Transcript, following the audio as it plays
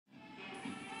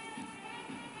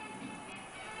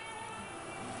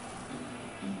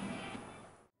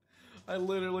I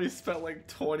literally spent like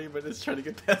 20 minutes trying to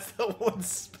get past that one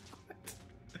spot.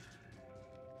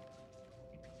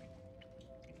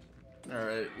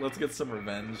 Alright, let's get some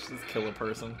revenge. Let's kill a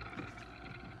person.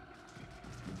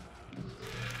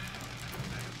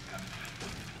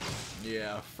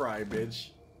 Yeah, fry, bitch.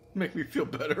 Make me feel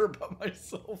better about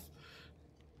myself.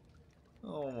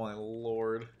 Oh my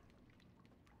lord.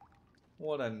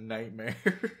 What a nightmare.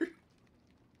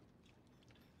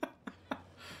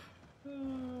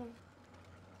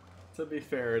 To be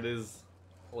fair, it is...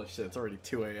 Holy shit, it's already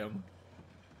 2 AM.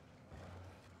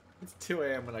 It's 2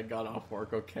 AM and I got off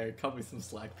work, okay? Cut me some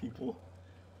slack, people.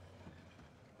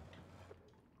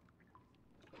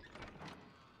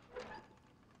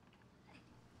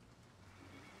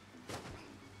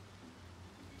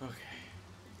 Okay.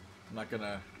 I'm not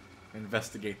gonna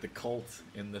investigate the cult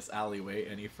in this alleyway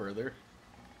any further.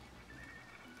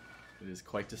 It is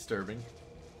quite disturbing.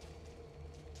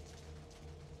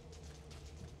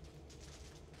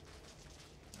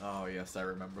 Oh yes, I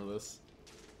remember this.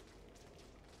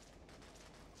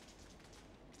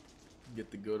 Get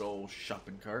the good old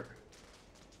shopping cart.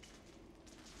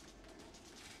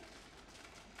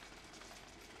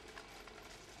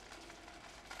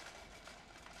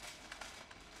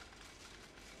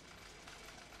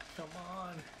 Come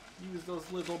on, use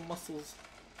those little muscles.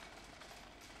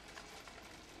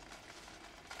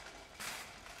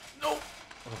 No!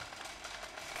 Oh.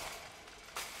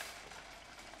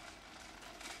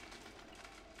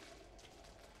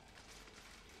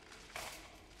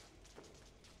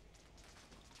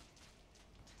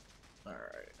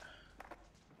 Alright.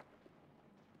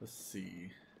 Let's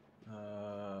see.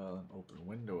 An open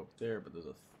window up there, but there's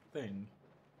a thing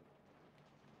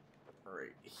right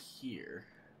here.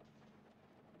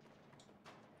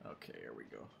 Okay, here we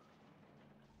go.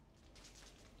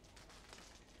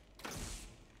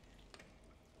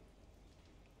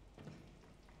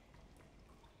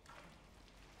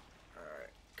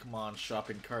 Alright, come on,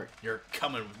 shopping cart. You're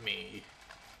coming with me.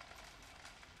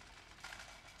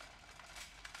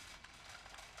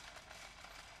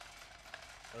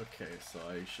 Okay, so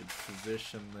I should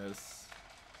position this,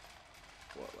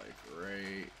 what, like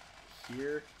right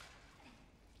here?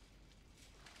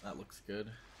 That looks good.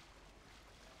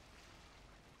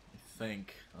 I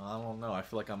think. I don't know, I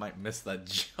feel like I might miss that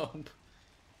jump.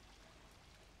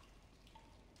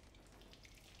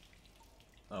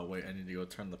 Oh wait, I need to go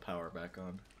turn the power back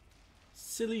on.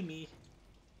 Silly me.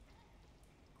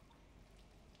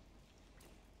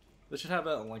 They should have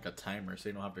that on like a timer so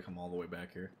you don't have to come all the way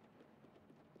back here.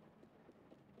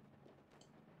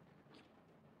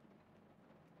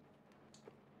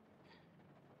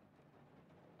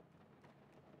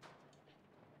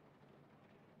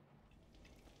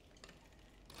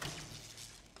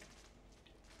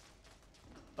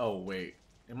 Oh wait,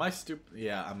 am I stupid?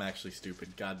 Yeah, I'm actually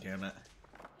stupid. God damn it.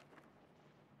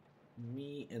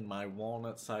 Me and my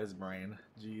walnut-sized brain.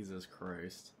 Jesus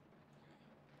Christ.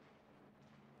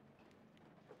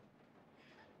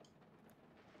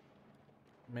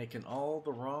 Making all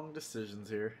the wrong decisions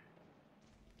here.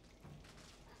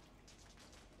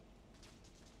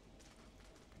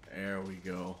 There we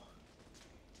go.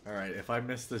 Alright, if I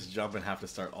miss this jump and have to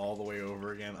start all the way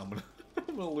over again, I'm gonna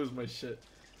I'm gonna lose my shit.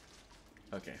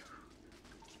 Okay.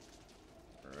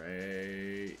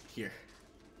 Right here.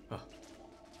 Oh.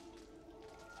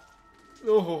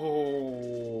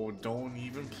 Oh, don't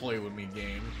even play with me,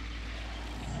 game.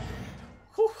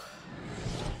 Whew.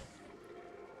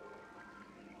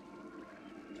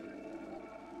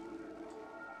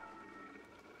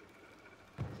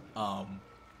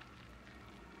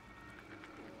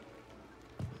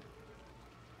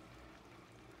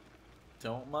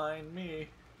 Don't mind me.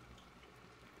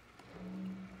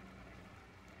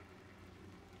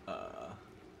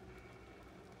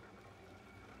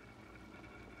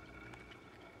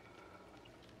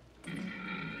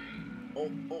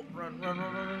 Oh, run.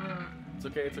 It's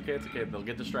okay, it's okay, it's okay. They'll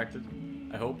get distracted.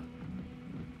 I hope.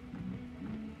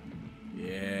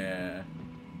 Yeah.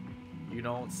 You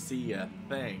don't see a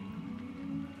thing.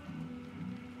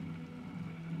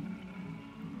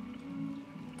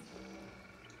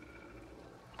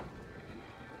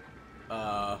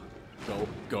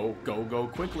 Go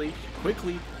quickly,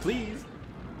 please.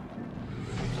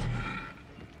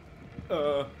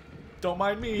 Don't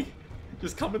mind me.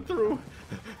 Just coming through.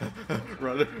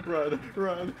 Run,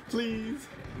 please.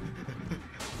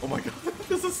 Oh my god,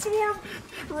 there's a swarm.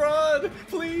 Run,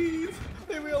 please.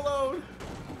 Leave me alone.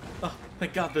 Oh,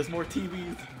 thank god there's more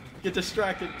TVs. Get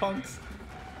distracted, punks.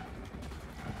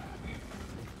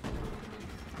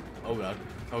 Oh god.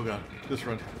 Just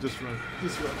run.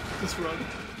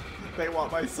 They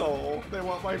want my soul. They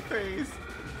want my face.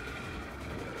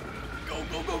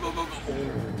 go, go, go, go, go.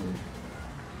 Oh.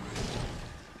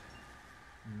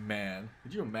 Man,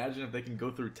 could you imagine if they can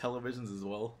go through televisions as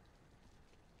well?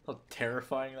 How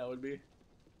terrifying that would be.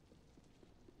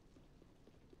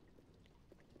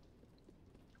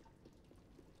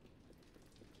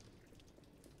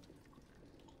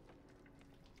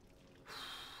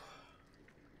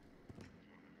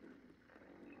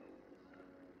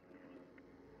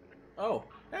 Oh,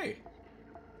 hey.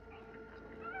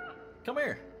 Come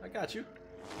here. I got you.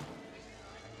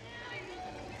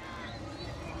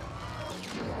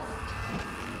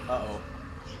 Uh-oh.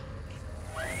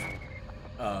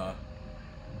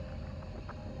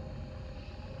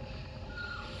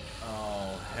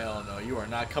 Oh, hell no. You are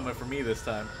not coming for me this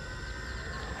time.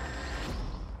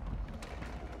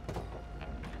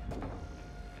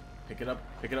 Pick it up.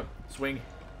 Pick it up. Swing.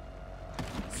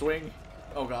 Swing.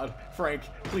 Oh god. Frank,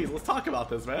 please, let's talk about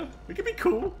this, man. We can be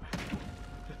cool.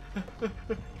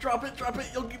 Drop it. Drop it.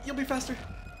 You'll be faster.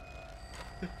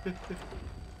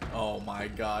 Oh my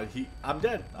god. I'm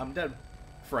dead. I'm dead.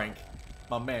 Frank,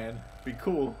 my man. Be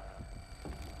cool.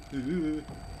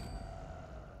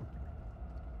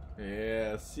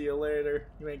 Yeah, see you later.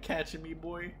 You ain't catching me,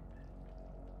 boy.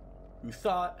 You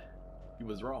thought he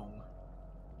was wrong.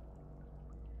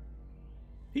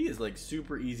 He is like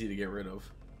super easy to get rid of.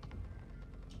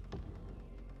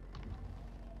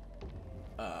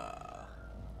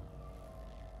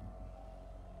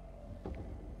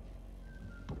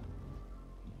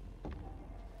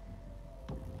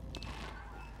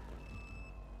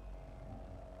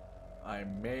 I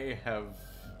may have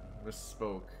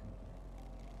misspoke.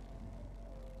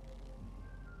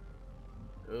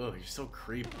 Ugh, you're so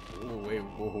creepy. Oh, wait,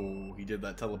 whoa, he did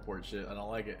that teleport shit. I don't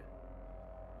like it.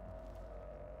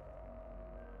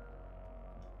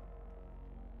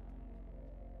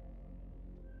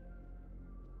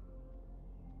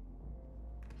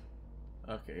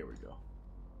 Okay, here we go.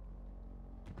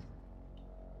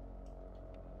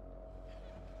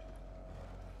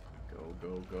 Go,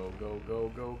 go, go, go,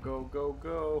 go, go, go,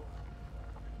 go,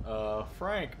 go.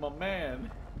 Frank, my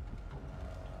man.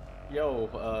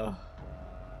 Yo,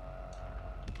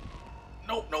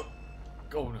 Nope, nope.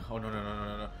 Go. Oh, no, no, no, no,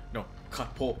 no, no. No.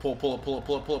 Cut, pull, pull, pull it, pull it,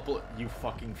 pull it, pull it, pull it. You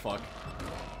fucking fuck.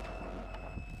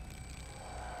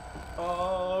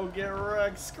 Oh, get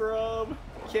wrecked, scrub.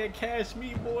 Can't catch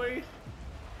me, boy.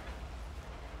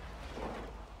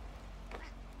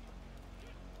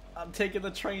 I'm taking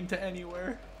the train to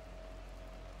anywhere.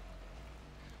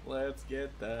 Let's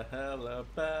get the hell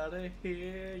up out of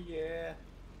here, yeah.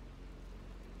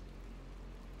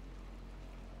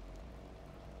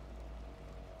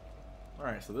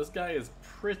 Alright, so this guy is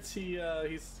pretty,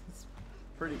 he's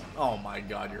pretty... Oh my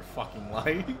god, you're fucking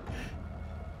lying.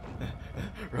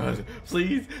 Run,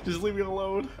 please, just leave me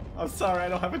alone. I'm sorry, I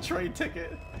don't have a train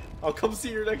ticket. I'll come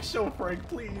see your next show, Frank,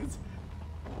 please.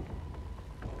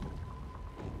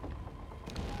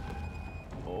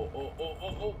 Oh, oh, oh,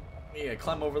 oh, oh. Yeah,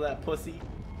 climb over that pussy.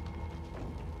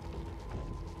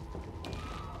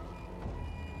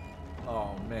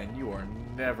 Oh man, you are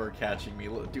never catching me.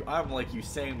 Look, dude, I'm like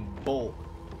Usain Bolt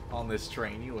on this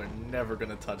train. You are never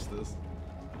gonna touch this.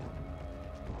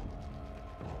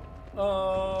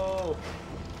 Oh!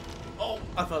 Oh!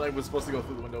 I thought I was supposed to go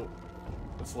through the window.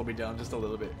 Let's slow me down just a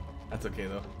little bit. That's okay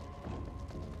though.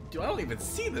 Dude, I don't even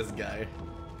see this guy.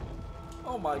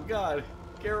 Oh my god.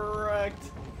 Get wrecked.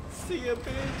 See ya,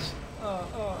 bitch.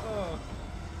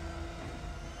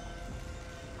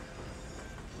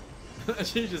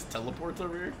 She just teleports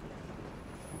over here.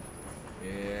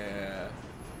 Yeah.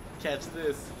 Catch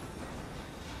this.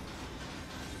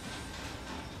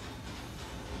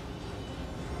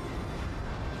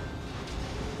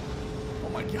 Oh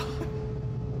my god.